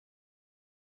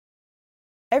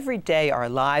Every day our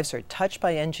lives are touched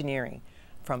by engineering,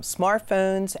 from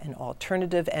smartphones and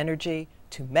alternative energy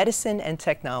to medicine and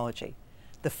technology.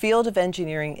 The field of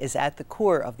engineering is at the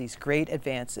core of these great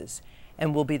advances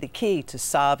and will be the key to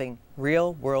solving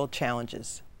real-world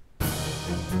challenges.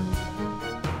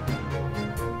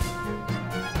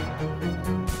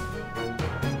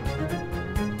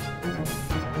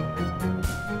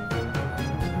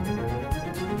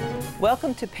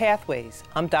 Welcome to Pathways.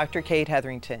 I'm Dr. Kate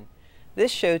Hetherington. This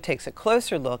show takes a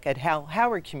closer look at how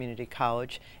Howard Community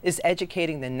College is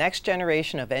educating the next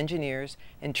generation of engineers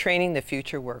and training the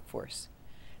future workforce.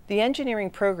 The engineering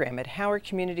program at Howard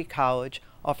Community College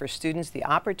offers students the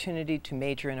opportunity to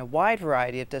major in a wide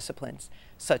variety of disciplines,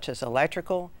 such as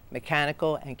electrical,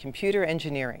 mechanical, and computer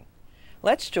engineering.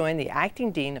 Let's join the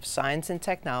Acting Dean of Science and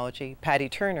Technology, Patty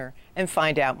Turner, and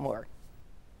find out more.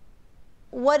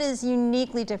 What is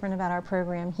uniquely different about our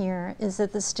program here is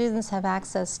that the students have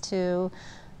access to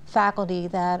faculty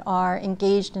that are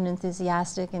engaged and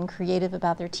enthusiastic and creative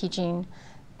about their teaching.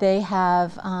 They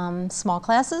have small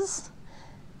classes.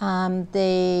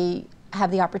 They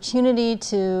have the opportunity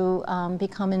to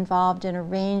become involved in a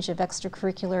range of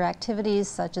extracurricular activities,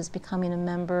 such as becoming a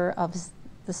member of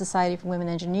the Society for Women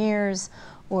Engineers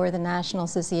or the National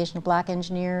Association of Black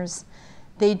Engineers.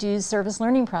 They do service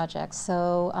learning projects.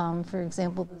 So, for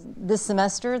example, this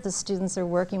semester, the students are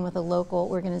working with a local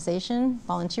organization,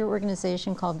 volunteer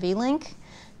organization called V-Linc,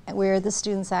 where the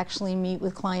students actually meet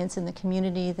with clients in the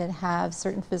community that have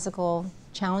certain physical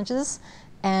challenges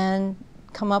and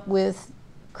come up with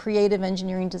creative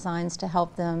engineering designs to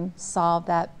help them solve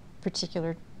that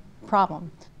particular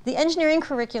problem. The engineering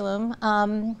curriculum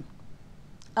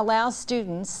allows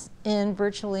students in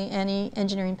virtually any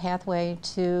engineering pathway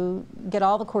to get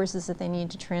all the courses that they need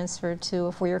to transfer to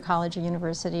a four-year college or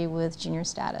university with junior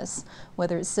status,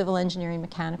 whether it's civil engineering,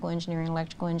 mechanical engineering,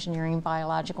 electrical engineering,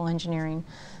 biological engineering.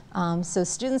 So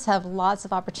students have lots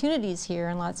of opportunities here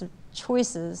and lots of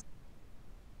choices.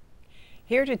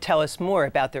 Here to tell us more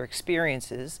about their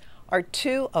experiences are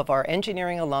two of our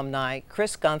engineering alumni,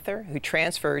 Chris Gunther, who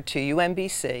transferred to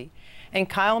UMBC, and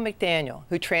Kyle McDaniel,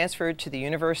 who transferred to the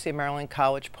University of Maryland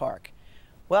College Park.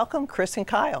 Welcome, Chris and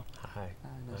Kyle. Hi.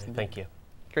 Thank you.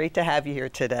 Great to have you here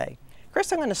today.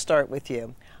 Chris, I'm going to start with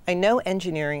you. I know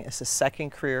engineering is a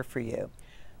second career for you.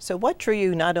 So what drew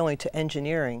you not only to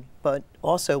engineering, but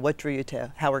also what drew you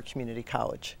to Howard Community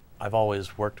College? I've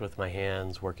always worked with my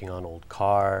hands, working on old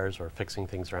cars or fixing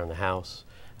things around the house.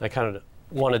 And I kind of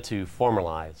wanted to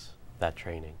formalize that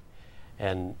training.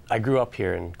 And I grew up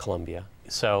here in Columbia.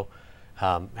 So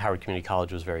Howard Community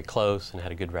College was very close and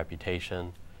had a good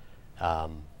reputation.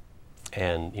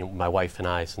 And my wife and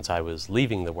I, since I was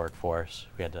leaving the workforce,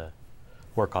 we had to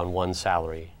work on one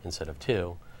salary instead of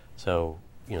two. So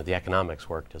the economics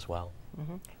worked as well.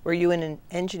 Mm-hmm. Were you in an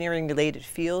engineering-related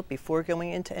field before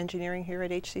going into engineering here at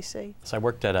HCC? So I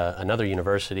worked at another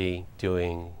university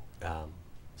doing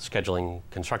scheduling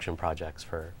construction projects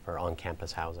for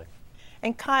on-campus housing.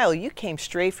 And Kyle, you came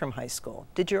straight from high school.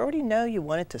 Did you already know you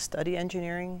wanted to study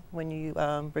engineering when you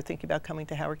were thinking about coming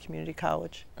to Howard Community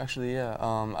College? Actually, yeah.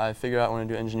 I figured out I wanted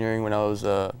to do engineering when I was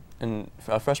a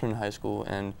freshman in high school,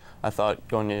 and I thought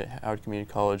going to Howard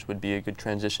Community College would be a good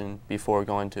transition before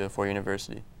going to a four-year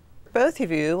university. Both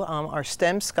of you are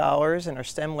STEM scholars, and our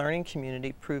STEM learning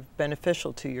community proved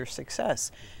beneficial to your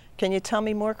success. Can you tell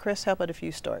me more, Chris? How about if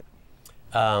you start?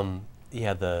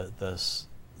 Yeah,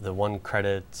 the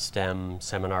one-credit STEM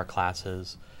seminar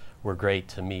classes were great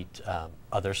to meet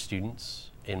other students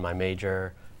in my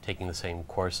major, taking the same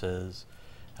courses.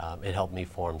 It helped me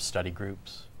form study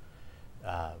groups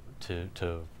to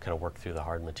kind of work through the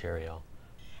hard material.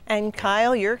 And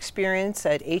Kyle, your experience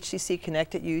at HCC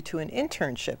connected you to an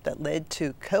internship that led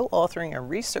to co-authoring a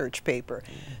research paper.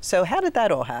 So how did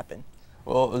that all happen?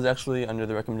 Well, it was actually under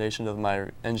the recommendation of my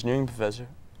engineering professor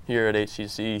here at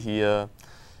HCC. He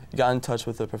got in touch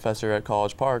with a professor at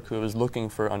College Park who was looking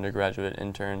for undergraduate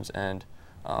interns, and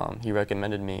he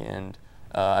recommended me, and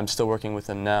I'm still working with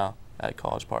him now at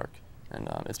College Park, and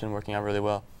it's been working out really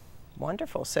well.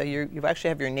 Wonderful. So you actually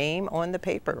have your name on the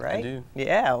paper, right? I do.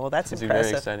 Yeah, well, that's impressive.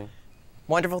 Very exciting.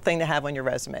 Wonderful thing to have on your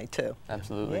resume, too.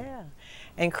 Absolutely. Yeah.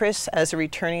 And Chris, as a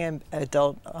returning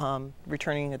adult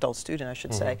student, I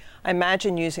should say, I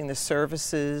imagine using the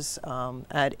services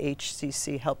at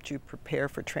HCC helped you prepare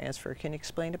for transfer. Can you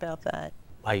explain about that?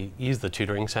 I used the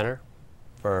tutoring center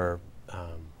for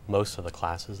most of the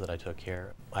classes that I took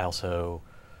here. I also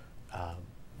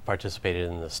participated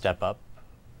in the Step Up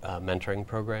mentoring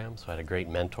program, so I had a great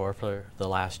mentor for the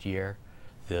last year.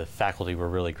 The faculty were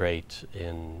really great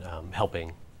in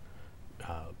helping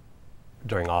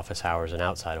during office hours and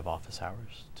outside of office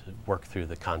hours to work through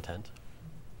the content.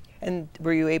 And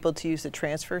were you able to use the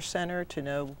transfer center to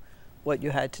know what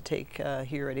you had to take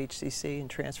here at HCC and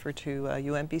transfer to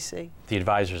UMBC? The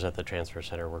advisors at the transfer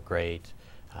center were great.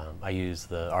 I used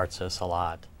the ArtSys a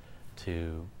lot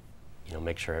to,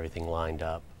 make sure everything lined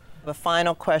up. A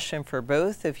final question for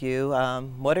both of you.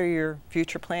 What are your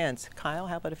future plans? Kyle,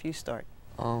 how about if you start?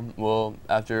 Well,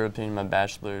 after obtaining my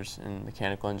bachelor's in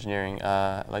mechanical engineering,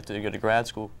 I'd like to go to grad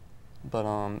school, but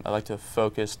I'd like to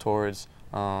focus towards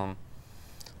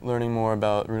learning more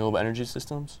about renewable energy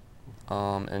systems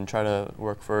and try to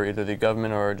work for either the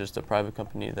government or just a private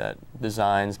company that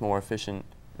designs more efficient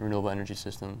renewable energy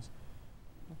systems.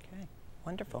 Okay,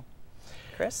 wonderful.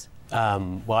 Chris?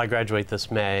 Well, I graduate this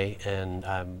May,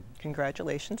 and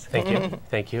Congratulations. Thank you.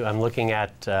 Thank you. I'm looking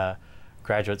at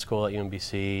graduate school at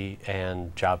UMBC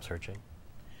and job searching.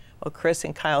 Well, Chris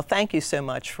and Kyle, thank you so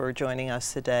much for joining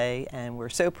us today, and we're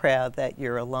so proud that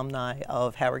you're alumni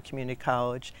of Howard Community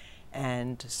College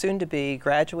and soon to be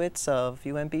graduates of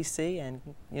UMBC and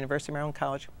University of Maryland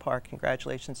College Park.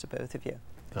 Congratulations to both of you.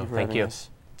 Thank you.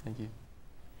 Thank you.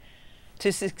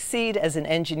 To succeed as an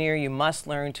engineer, you must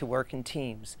learn to work in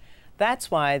teams. That's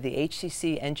why the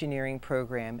HCC engineering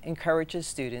program encourages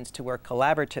students to work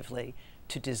collaboratively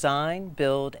to design,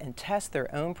 build, and test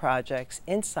their own projects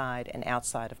inside and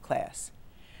outside of class.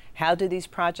 How do these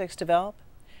projects develop?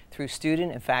 Through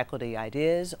student and faculty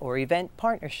ideas or event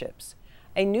partnerships.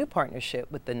 A new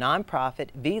partnership with the nonprofit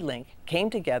V-Linc came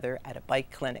together at a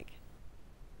bike clinic.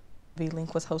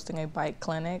 V-Linc was hosting a bike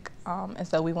clinic, and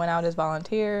so we went out as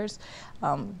volunteers.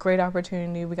 Great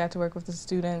opportunity. We got to work with the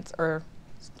students, or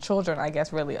children, I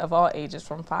guess, really, of all ages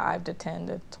from 5 to 10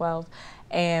 to 12,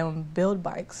 and build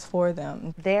bikes for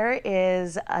them. There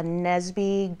is a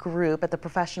NSBE group at the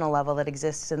professional level that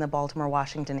exists in the Baltimore,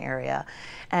 Washington area,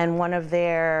 and one of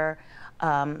their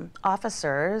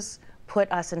officers put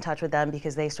us in touch with them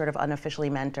because they sort of unofficially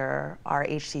mentor our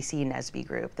HCC NSBE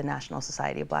group, the National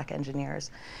Society of Black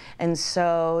Engineers. And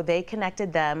so they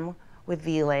connected them with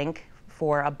V-Linc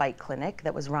for a bike clinic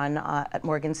that was run at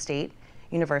Morgan State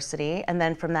University. And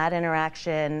then from that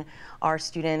interaction, our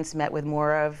students met with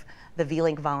more of the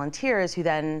V-Linc volunteers, who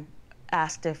then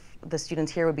asked if the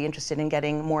students here would be interested in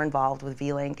getting more involved with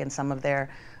V-Linc and some of their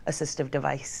assistive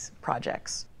device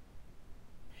projects.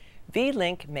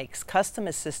 V-Linc makes custom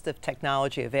assistive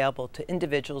technology available to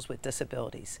individuals with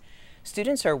disabilities.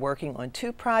 Students are working on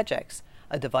 2 projects,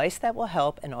 a device that will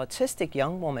help an autistic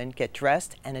young woman get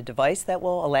dressed and a device that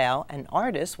will allow an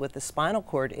artist with a spinal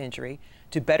cord injury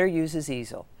to better use his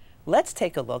easel. Let's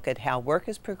take a look at how work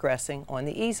is progressing on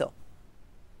the easel.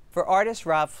 For artist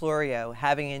Rob Florio,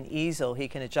 having an easel he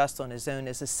can adjust on his own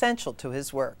is essential to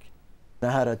his work.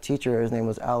 I had a teacher, his name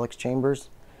was Alex Chambers,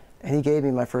 and he gave me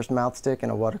my first mouth stick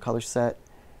and a watercolor set.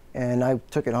 And I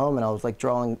took it home and I was like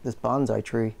drawing this bonsai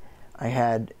tree I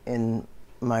had in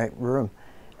my room.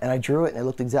 And I drew it and it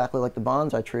looked exactly like the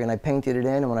bonsai tree, and I painted it in,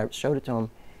 and when I showed it to him,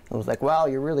 he was like, wow,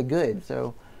 you're really good.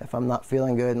 So if I'm not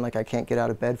feeling good and like I can't get out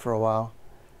of bed for a while,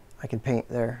 I can paint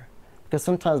there. Because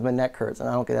sometimes my neck hurts and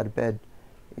I don't get out of bed,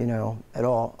 at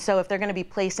all. So if they're going to be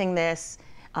placing this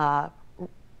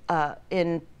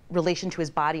in relation to his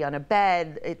body on a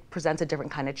bed, it presents a different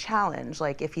kind of challenge.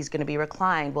 Like if he's going to be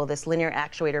reclined, will this linear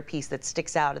actuator piece that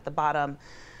sticks out at the bottom,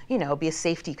 be a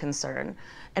safety concern?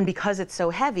 And because it's so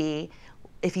heavy,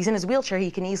 if he's in his wheelchair, he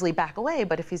can easily back away,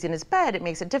 but if he's in his bed, it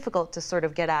makes it difficult to sort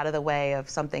of get out of the way of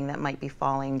something that might be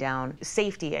falling down.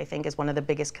 Safety, I think, is one of the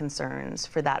biggest concerns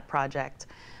for that project.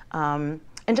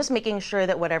 And just making sure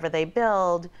that whatever they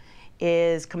build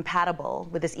is compatible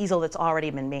with this easel that's already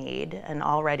been made and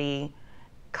already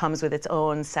comes with its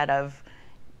own set of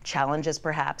challenges,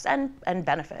 perhaps, and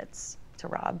benefits to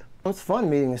Rob. It's fun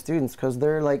meeting the students because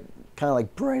they're like kind of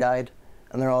like bright-eyed,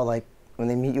 and they're all like, when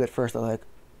they meet you at first, they're like,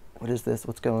 what is this?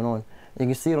 What's going on? And you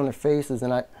can see it on their faces.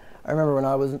 And I remember when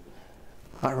I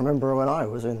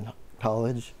was in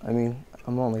college. I mean,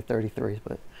 I'm only 33,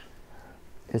 but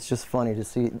it's just funny to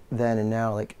see then and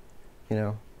now, like,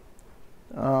 most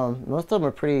of them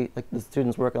are pretty, like the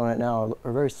students working on it now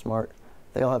are very smart.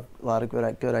 They all have a lot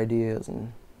of good ideas,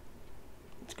 and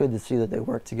it's good to see that they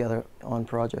work together on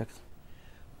projects.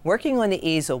 Working on the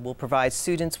easel will provide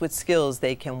students with skills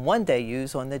they can one day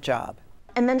use on the job.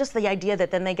 And then just the idea that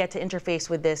then they get to interface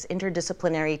with this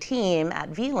interdisciplinary team at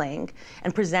V-Linc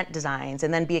and present designs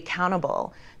and then be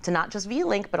accountable to not just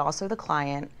V-Linc, but also the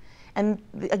client. And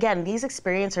again, these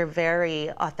experiences are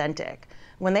very authentic.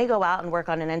 When they go out and work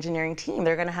on an engineering team,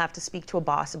 they're going to have to speak to a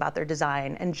boss about their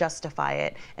design and justify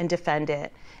it and defend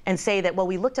it and say that, well,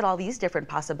 we looked at all these different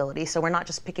possibilities, so we're not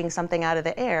just picking something out of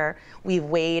the air. We've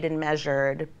weighed and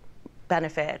measured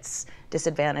benefits,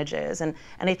 disadvantages, and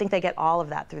I think they get all of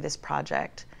that through this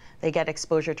project. They get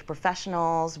exposure to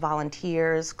professionals,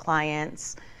 volunteers,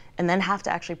 clients, and then have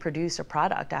to actually produce a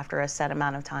product after a set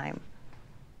amount of time.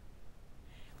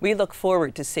 We look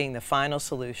forward to seeing the final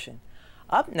solution.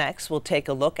 Up next, we'll take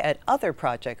a look at other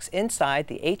projects inside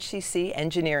the HCC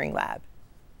Engineering Lab.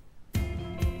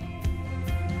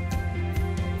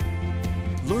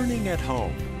 Learning at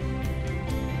home.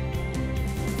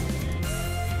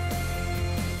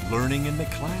 Learning in the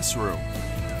classroom.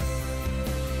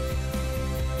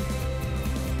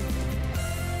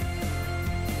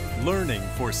 Learning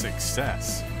for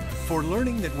success. For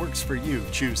learning that works for you,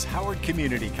 choose Howard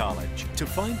Community College. To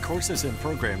find courses and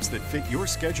programs that fit your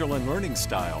schedule and learning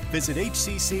style, visit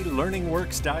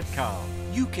hcclearningworks.com.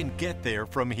 You can get there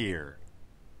from here.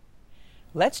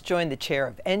 Let's join the Chair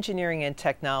of Engineering and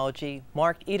Technology,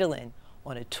 Mark Edelin,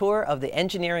 on a tour of the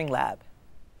Engineering Lab.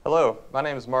 Hello, my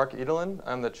name is Mark Edelin.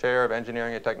 I'm the Chair of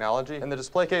Engineering and Technology. In the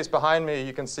display case behind me,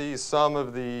 you can see some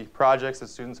of the projects that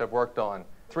students have worked on.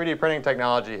 3D printing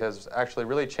technology has actually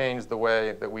really changed the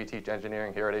way that we teach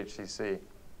engineering here at HCC.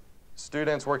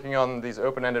 Students working on these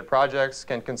open-ended projects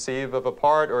can conceive of a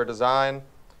part or a design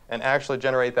and actually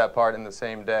generate that part in the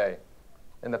same day.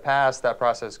 In the past, that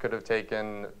process could have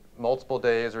taken multiple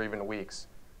days or even weeks.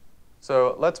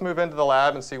 So let's move into the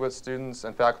lab and see what students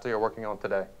and faculty are working on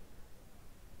today.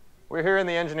 We're here in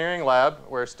the engineering lab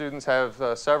where students have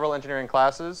several engineering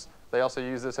classes. They also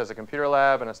use this as a computer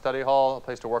lab and a study hall, a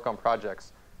place to work on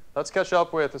projects. Let's catch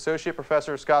up with Associate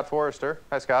Professor Scott Forrester.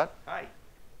 Hi, Scott. Hi.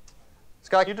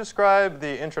 Scott, can you describe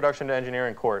the Introduction to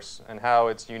Engineering course and how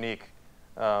it's unique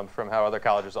from how other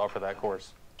colleges offer that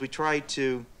course? We try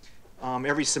to,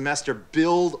 every semester,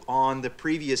 build on the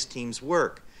previous team's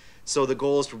work. So the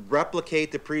goal is to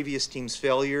replicate the previous team's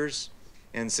failures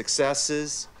and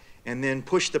successes and then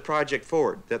push the project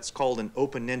forward. That's called an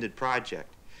open-ended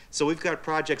project. So we've got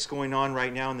projects going on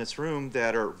right now in this room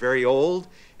that are very old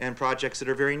and projects that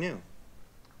are very new.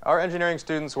 Our engineering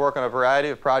students work on a variety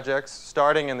of projects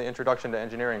starting in the Introduction to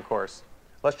Engineering course.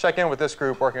 Let's check in with this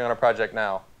group working on a project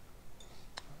now.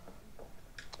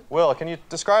 Will, can you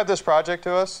describe this project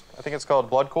to us? I think it's called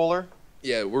Blood Cooler.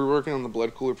 Yeah, we're working on the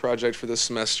Blood Cooler project for this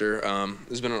semester. This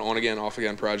has been an on-again,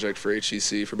 off-again project for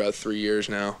HCC for about 3 years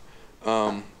now.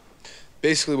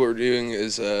 Basically what we're doing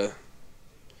is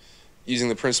using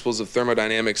the principles of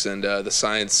thermodynamics and the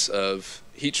science of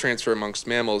heat transfer amongst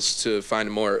mammals to find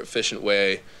a more efficient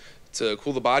way to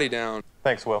cool the body down.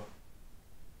 Thanks, Will.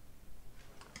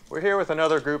 We're here with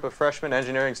another group of freshman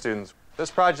engineering students. This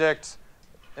project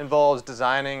involves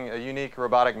designing a unique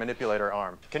robotic manipulator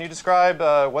arm. Can you describe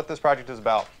what this project is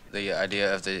about? The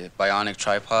idea of the bionic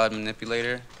tripod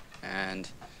manipulator, and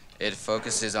it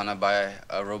focuses on a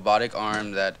robotic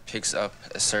arm that picks up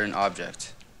a certain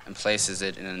object and places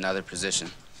it in another position.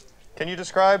 Can you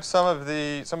describe some of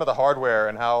the hardware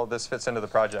and how this fits into the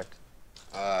project?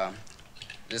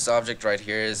 This object right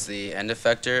here is the end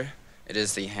effector. It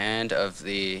is the hand of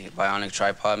the bionic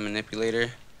tripod manipulator.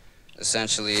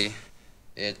 Essentially,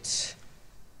 it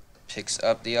picks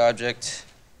up the object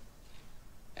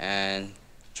and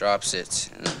drops it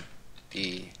in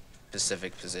the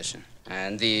specific position.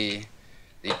 And the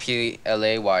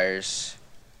PLA wires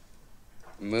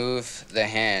move the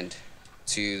hand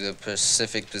to the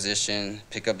specific position,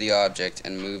 pick up the object,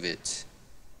 and move it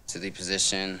to the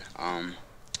position.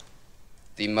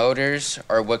 The motors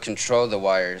are what control the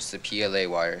wires, the PLA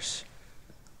wires.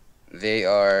 They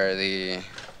are the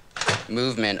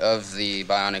movement of the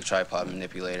bionic tripod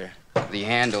manipulator. The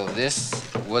handle, this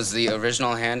was the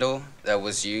original handle that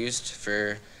was used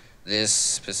for this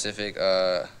specific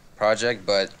project,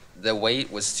 but the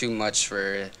weight was too much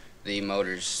for the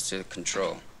motors to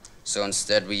control. So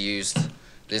instead we used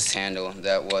this handle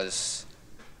that was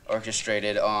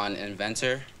orchestrated on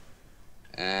Inventor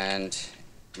and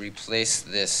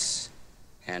replaced this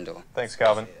handle. Thanks,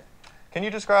 Calvin. Can you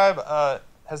describe,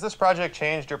 has this project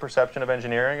changed your perception of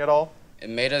engineering at all? It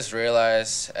made us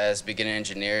realize as beginner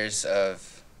engineers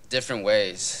of different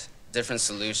ways, different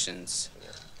solutions.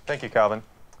 Thank you, Calvin.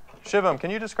 Shivam, can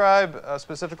you describe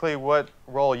specifically what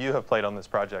role you have played on this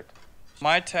project?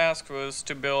 My task was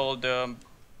to build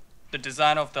the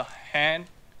design of the hand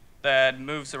that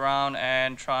moves around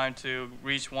and trying to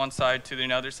reach one side to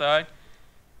the other side.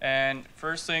 And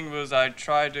first thing was I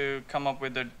tried to come up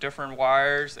with the different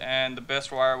wires, and the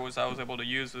best wire I was able to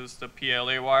use was the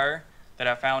PLA wire that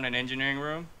I found in engineering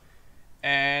room.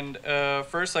 And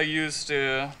first I used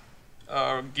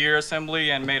gear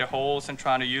assembly and made holes and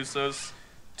trying to use those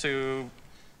to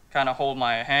kind of hold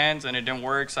my hands, and it didn't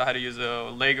work, so I had to use a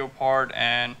Lego part,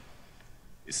 and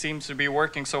it seems to be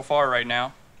working so far right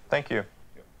now. Thank you.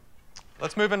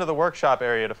 Let's move into the workshop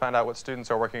area to find out what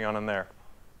students are working on in there.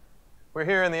 We're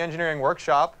here in the engineering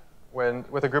workshop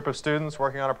with a group of students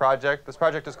working on a project. This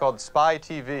project is called Spy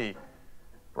TV.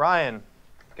 Ryan,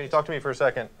 can you talk to me for a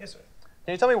second? Yes, sir.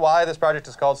 Can you tell me why this project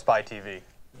is called Spy TV?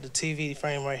 The TV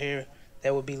frame right here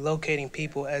that would be locating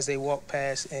people as they walk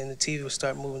past, and the TV will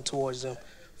start moving towards them,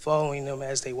 following them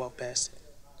as they walk past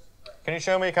it. Can you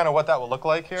show me kind of what that will look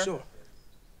like here? Sure.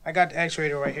 I got the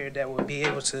actuator right here that will be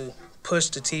able to push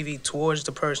the TV towards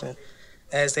the person.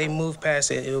 As they move past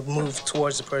it, it will move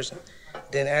towards the person.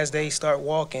 Then as they start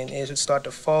walking, it will start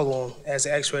to follow them as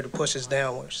the actuator pushes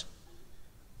downwards.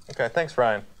 Okay, thanks,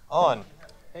 Ryan. On.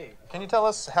 Hey. Can you tell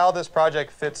us how this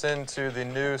project fits into the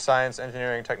new Science,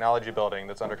 Engineering, Technology building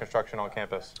that's under construction on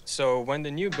campus? So when the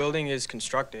new building is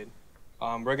constructed,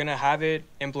 we're going to have it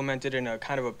implemented in a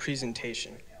kind of a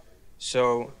presentation.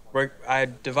 So I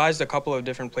devised a couple of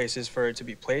different places for it to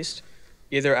be placed.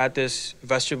 Either at this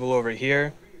vestibule over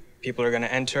here, people are going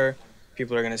to enter,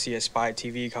 people are going to see a Spy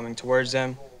TV coming towards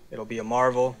them. It'll be a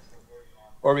marvel.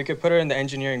 Or we could put it in the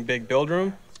engineering big build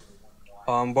room.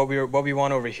 What we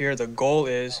want over here, the goal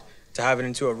is to have it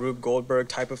into a Rube Goldberg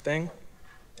type of thing.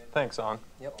 Thanks, On.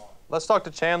 Yep. Let's talk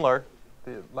to Chandler,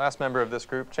 the last member of this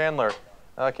group. Chandler,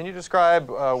 can you describe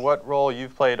what role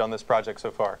you've played on this project so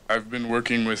far? I've been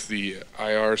working with the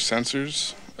IR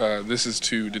sensors. This is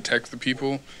to detect the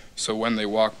people, so when they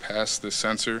walk past the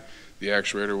sensor, the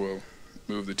actuator will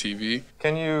move the TV.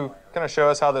 Can you kind of show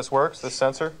us how this works, this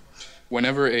sensor?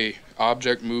 Whenever a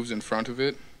object moves in front of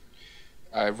it,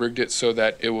 I've rigged it so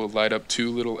that it will light up two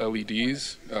little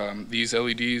LEDs. These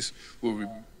LEDs will be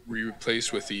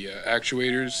replaced with the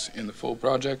actuators in the full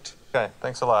project. Okay,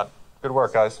 thanks a lot. Good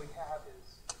work, guys.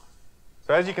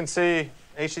 So as you can see,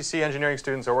 HCC engineering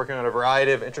students are working on a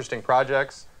variety of interesting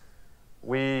projects.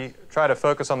 We try to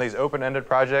focus on these open-ended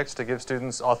projects to give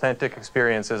students authentic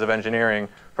experiences of engineering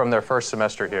from their first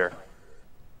semester here.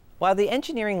 While the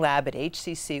engineering lab at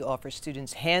HCC offers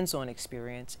students hands-on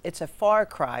experience, it's a far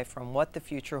cry from what the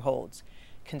future holds.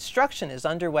 Construction is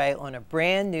underway on a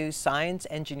brand new Science,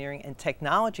 Engineering, and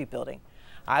Technology building.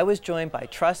 I was joined by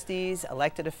trustees,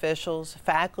 elected officials,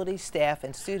 faculty, staff,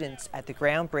 and students at the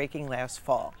groundbreaking last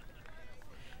fall.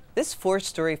 This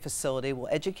 4-story facility will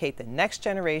educate the next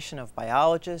generation of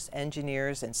biologists,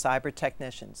 engineers, and cyber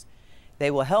technicians.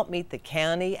 They will help meet the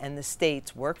county and the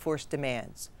state's workforce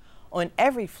demands. On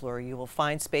every floor, you will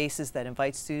find spaces that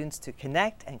invite students to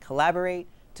connect and collaborate,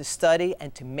 to study,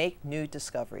 and to make new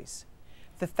discoveries.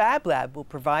 The Fab Lab will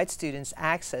provide students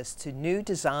access to new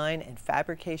design and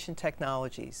fabrication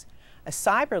technologies. A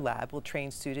cyber lab will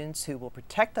train students who will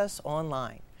protect us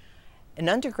online. An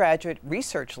undergraduate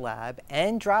research lab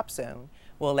and drop zone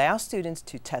will allow students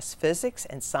to test physics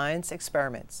and science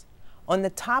experiments. On the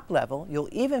top level, you'll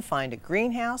even find a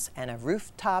greenhouse and a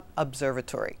rooftop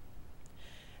observatory.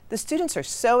 The students are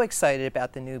so excited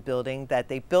about the new building that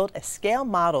they built a scale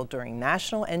model during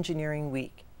National Engineering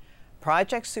Week.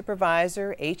 Project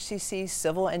supervisor, HCC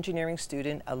civil engineering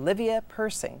student Olivia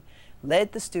Persing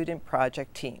led the student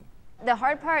project team. The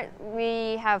hard part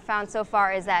we have found so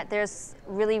far is that there's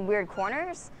really weird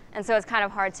corners, and so it's kind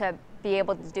of hard to be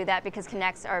able to do that because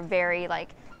connects are very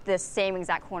like the same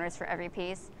exact corners for every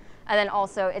piece. And then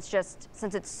also it's just,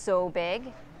 since it's so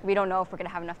big, we don't know if we're gonna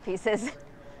have enough pieces.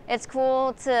 It's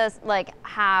cool to like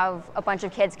have a bunch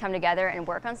of kids come together and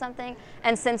work on something.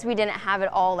 And since we didn't have it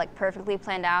all like perfectly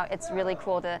planned out, it's really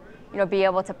cool to be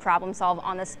able to problem solve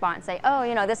on the spot and say, oh,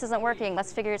 this isn't working,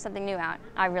 let's figure something new out.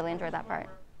 I really enjoyed that part.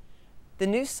 The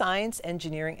new Science,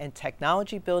 Engineering, and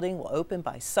Technology building will open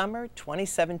by summer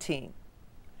 2017.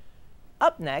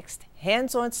 Up next,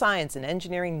 hands-on science and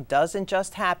engineering doesn't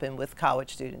just happen with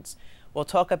college students. We'll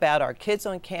talk about our Kids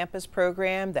on Campus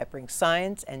program that brings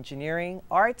science, engineering,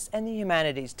 arts, and the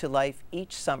humanities to life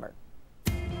each summer.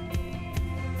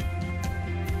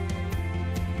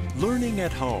 Learning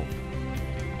at home.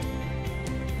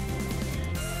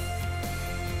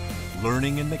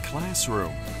 Learning in the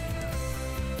classroom.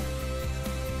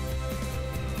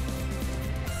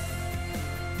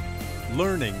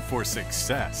 Learning for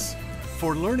success.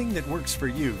 For learning that works for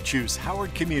you, choose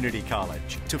Howard Community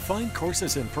College. To find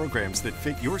courses and programs that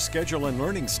fit your schedule and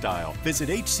learning style, visit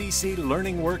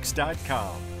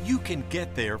hcclearningworks.com. You can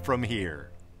get there from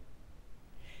here.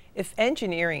 If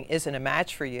engineering isn't a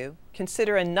match for you,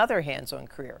 consider another hands-on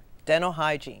career, dental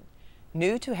hygiene.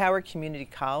 New to Howard Community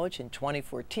College in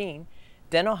 2014,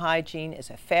 dental hygiene is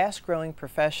a fast-growing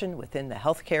profession within the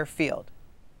healthcare field.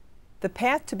 The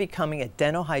path to becoming a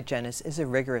dental hygienist is a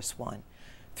rigorous one.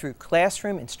 Through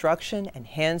classroom instruction and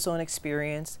hands-on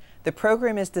experience, the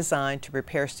program is designed to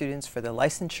prepare students for the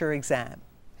licensure exam.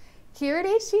 Here at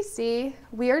HCC,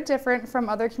 we are different from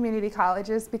other community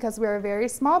colleges because we're a very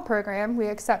small program. We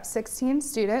accept 16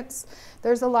 students.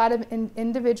 There's a lot of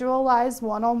individualized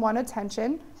one-on-one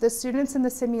attention. The students in the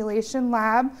simulation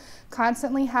lab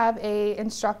constantly have an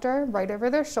instructor right over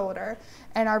their shoulder,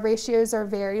 and our ratios are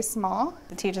very small.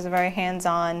 The teachers are very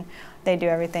hands-on. They do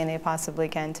everything they possibly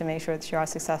can to make sure that you are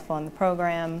successful in the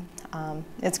program.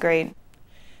 It's great.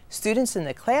 Students in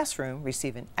the classroom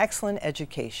receive an excellent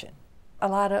education. A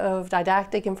lot of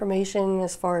didactic information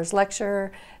as far as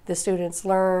lecture. The students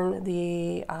learn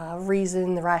the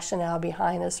reason, the rationale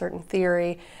behind a certain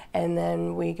theory, and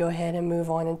then we go ahead and move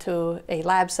on into a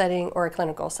lab setting or a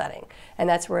clinical setting. And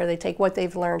that's where they take what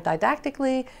they've learned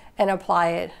didactically and apply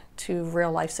it to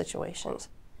real life situations.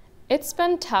 It's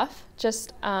been tough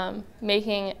just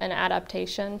making an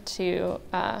adaptation to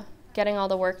getting all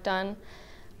the work done,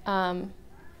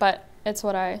 but it's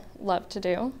what I love to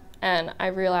do. And I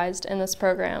realized in this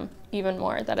program even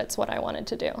more that it's what I wanted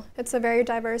to do. It's a very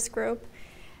diverse group,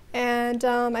 and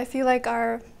I feel like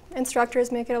our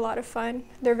instructors make it a lot of fun.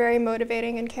 They're very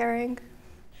motivating and caring.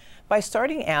 By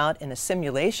starting out in a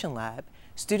simulation lab,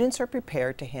 students are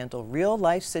prepared to handle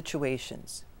real-life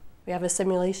situations. We have a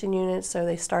simulation unit, so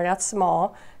they start out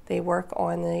small. They work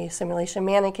on the simulation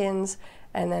mannequins,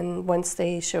 and then once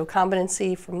they show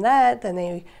competency from that, then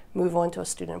they move on to a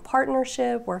student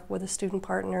partnership, work with a student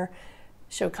partner,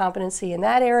 show competency in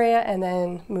that area, and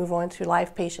then move on to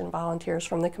live patient volunteers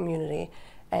from the community.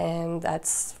 And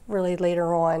that's really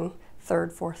later on,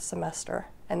 third, fourth semester.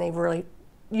 And they really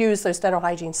use those dental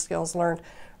hygiene skills learned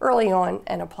early on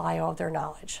and apply all of their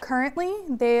knowledge. Currently,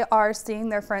 they are seeing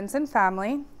their friends and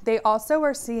family. They also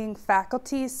are seeing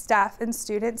faculty, staff, and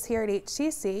students here at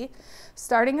HCC.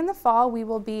 Starting in the fall, we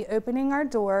will be opening our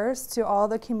doors to all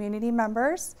the community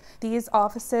members. These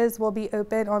offices will be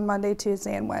open on Monday,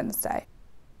 Tuesday, and Wednesday.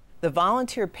 The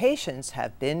volunteer patients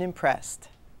have been impressed.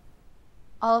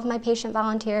 All of my patient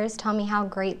volunteers tell me how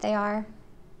great they are.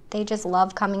 They just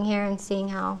love coming here and seeing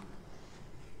how,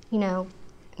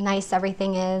 nice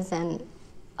everything is, and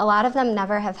a lot of them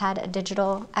never have had a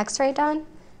digital x-ray done,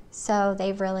 so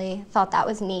they've really thought that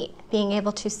was neat, being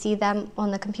able to see them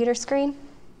on the computer screen.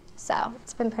 So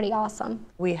it's been pretty awesome.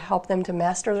 We help them to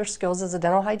master their skills as a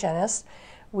dental hygienist.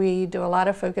 We do a lot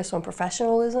of focus on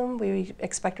professionalism. We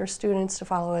expect our students to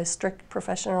follow a strict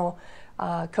professional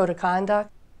code of conduct.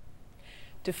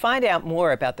 To find out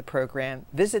more about the program,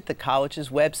 visit the college's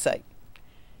website.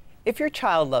 If your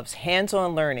child loves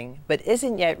hands-on learning but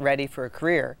isn't yet ready for a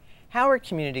career, Howard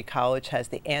Community College has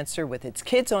the answer with its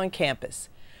Kids on Campus.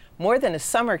 More than a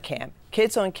summer camp,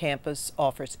 Kids on Campus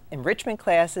offers enrichment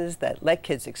classes that let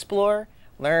kids explore,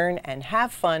 learn, and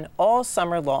have fun all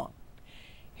summer long.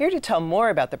 Here to tell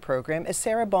more about the program is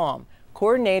Sarah Baum,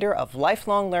 Coordinator of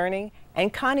Lifelong Learning,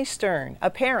 and Connie Stern, a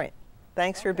parent.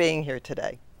 Thanks for being here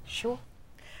today. Sure.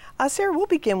 Sarah, we'll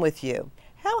begin with you.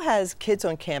 How has Kids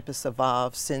on Campus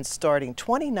evolved since starting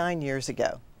 29 years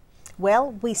ago?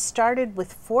 Well, we started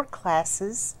with 4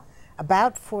 classes,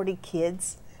 about 40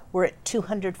 kids. We're at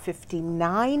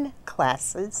 259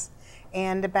 classes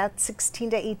and about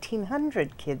 1,600 to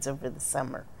 1,800 kids over the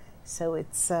summer. So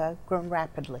it's grown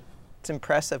rapidly. It's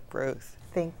impressive growth.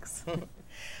 Thanks.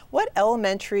 What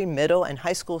elementary, middle, and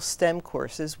high school STEM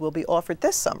courses will be offered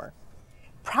this summer?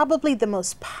 Probably the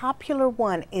most popular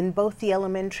one in both the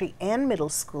elementary and middle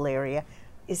school area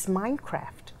is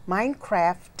Minecraft.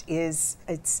 Minecraft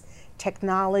it's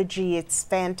technology, it's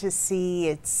fantasy,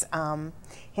 it's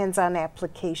hands-on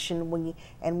application,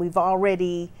 and we've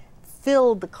already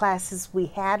filled the classes we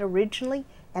had originally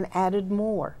and added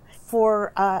more.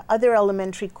 For other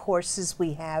elementary courses,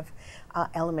 we have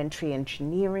elementary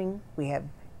engineering, we have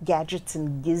gadgets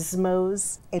and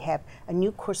gizmos. We have a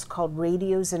new course called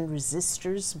Radios and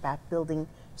Resistors about building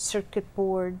circuit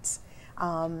boards.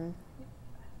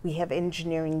 We have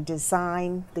engineering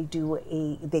design.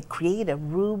 They create a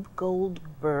Rube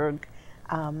Goldberg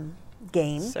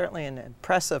game. Certainly an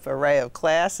impressive array of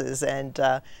classes, and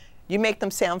you make them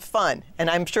sound fun, and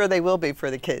I'm sure they will be for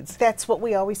the kids. That's what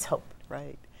we always hope.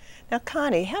 Right. Now,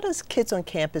 Connie, how does Kids on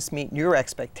Campus meet your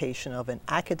expectation of an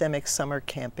academic summer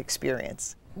camp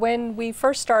experience? When we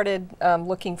first started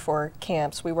looking for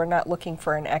camps, we were not looking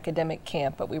for an academic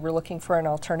camp, but we were looking for an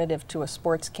alternative to a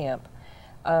sports camp.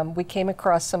 We came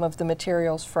across some of the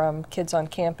materials from Kids on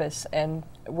Campus and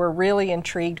were really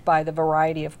intrigued by the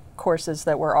variety of courses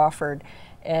that were offered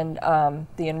and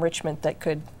the enrichment that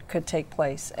could take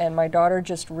place. And my daughter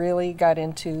just really got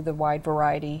into the wide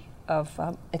variety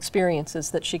of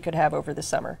experiences that she could have over the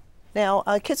summer. Now,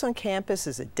 Kids on Campus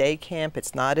is a day camp.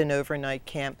 It's not an overnight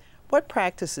camp. What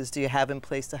practices do you have in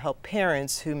place to help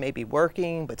parents who may be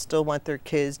working but still want their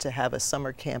kids to have a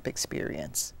summer camp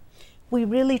experience? We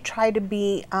really try to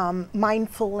be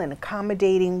mindful and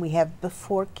accommodating. We have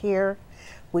before care,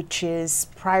 which is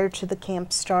prior to the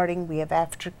camp starting. We have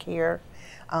aftercare,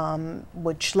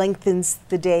 which lengthens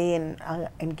the day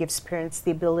and gives parents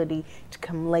the ability to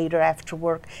come later after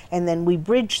work. And then we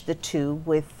bridge the two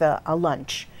with a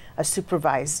lunch, a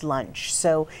supervised lunch.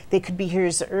 So they could be here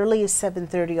as early as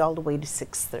 7:30 all the way to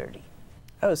 6:30.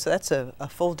 Oh, so that's a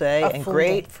full day, and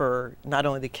great day. for not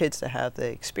only the kids to have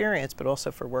the experience, but also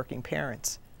for working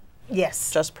parents. Yes.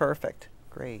 Just perfect.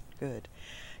 Great, good.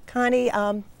 Connie,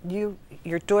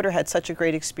 your daughter had such a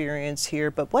great experience here,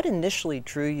 but what initially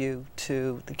drew you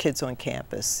to the Kids on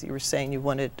Campus? You were saying you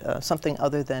wanted something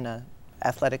other than an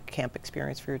athletic camp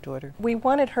experience for your daughter? We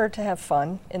wanted her to have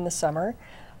fun in the summer.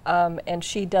 And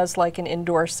she does like an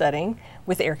indoor setting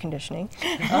with air conditioning,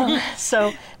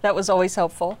 so that was always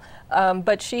helpful.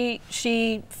 But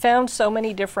she found so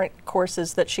many different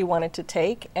courses that she wanted to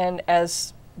take, and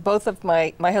as both of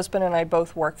my husband and I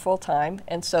both work full time,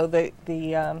 and so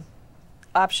the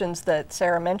options that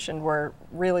Sarah mentioned were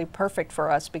really perfect for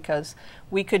us because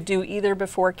we could do either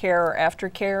before care or after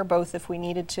care, both if we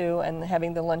needed to, and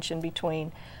having the lunch in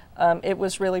between. It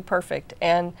was really perfect.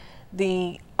 And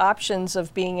the options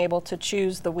of being able to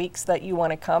choose the weeks that you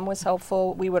want to come was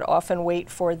helpful. We would often wait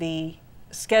for the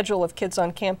schedule of Kids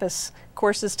on Campus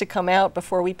courses to come out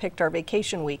before we picked our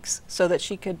vacation weeks so that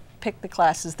she could pick the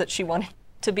classes that she wanted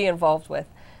to be involved with.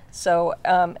 So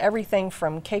everything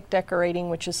from cake decorating,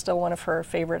 which is still one of her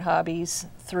favorite hobbies,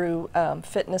 through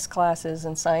fitness classes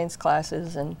and science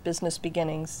classes and business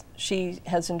beginnings. She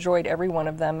has enjoyed every one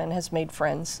of them and has made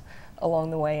friends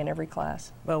along the way in every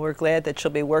class. Well, we're glad that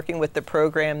she'll be working with the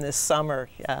program this summer.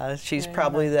 She's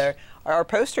probably our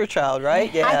poster child,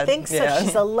 right? Yeah, I think so. Yeah.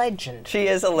 She's a legend. She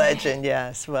is a legend,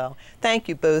 yes. Well, thank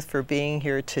you both for being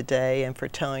here today and for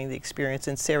telling the experience.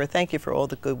 And Sarah, thank you for all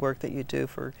the good work that you do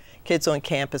for Kids on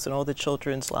Campus and all the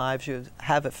children's lives you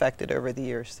have affected over the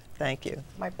years. Thank you.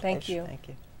 My pleasure. Thank you. Thank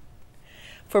you.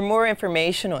 For more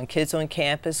information on Kids on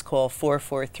Campus, call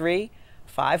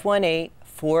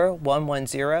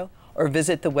 443-518-4110 or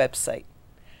visit the website.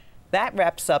 That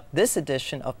wraps up this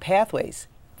edition of Pathways.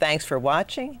 Thanks for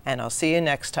watching, and I'll see you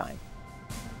next time.